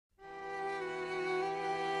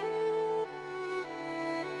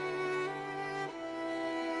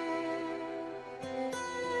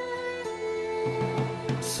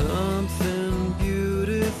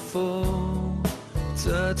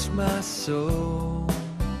my soul.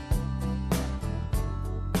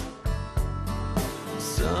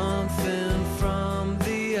 Something from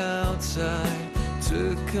the outside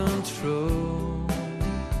took control,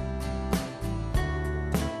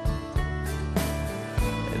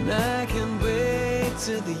 and I can't wait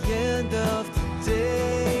till the end of the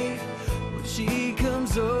day when she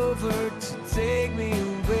comes over to take me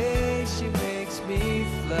away. She makes me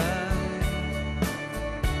fly.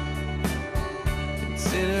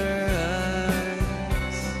 It's in her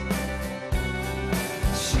eyes.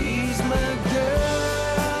 She's my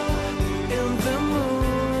girl in the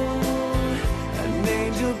moon. An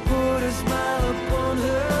angel put a smile upon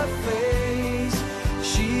her face.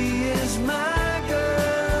 She is my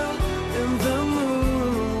girl in the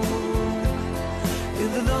moon. In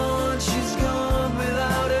the dawn she's gone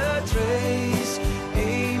without a trace.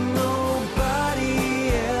 Ain't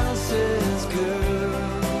nobody else's girl.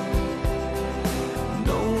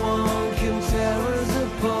 No one can tear us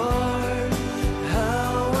apart.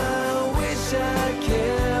 How I wish I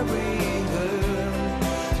carried her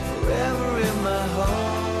forever in my heart.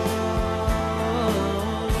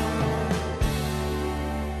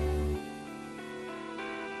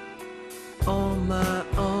 On my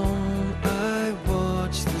own, I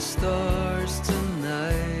watch the stars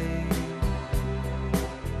tonight.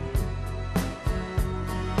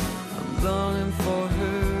 I'm longing for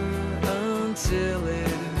her until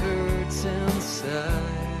it hurts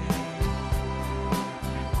inside.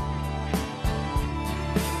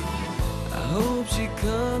 I hope she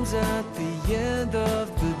comes at the end of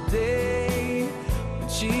the day when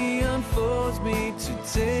she unfolds me to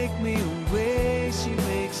take me away. She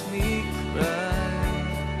makes me cry.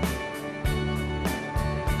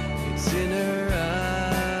 It's in her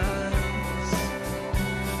eyes.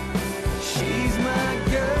 She's my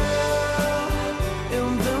girl in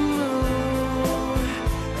the moon.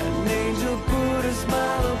 An angel put a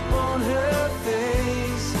smile upon her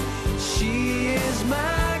face. She is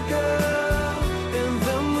my girl in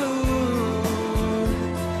the moon.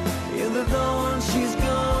 In the dawn she's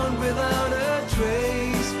gone without a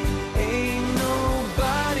trace. Ain't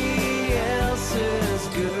nobody else's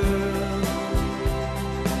girl.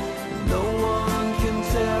 No one can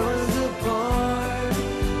tear us apart.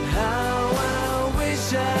 How I wish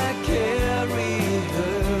I carried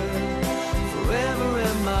her forever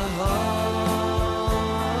in my heart.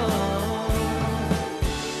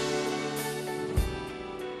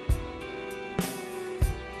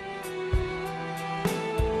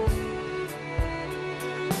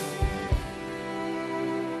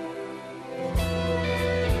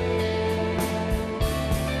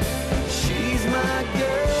 She's my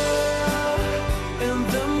girl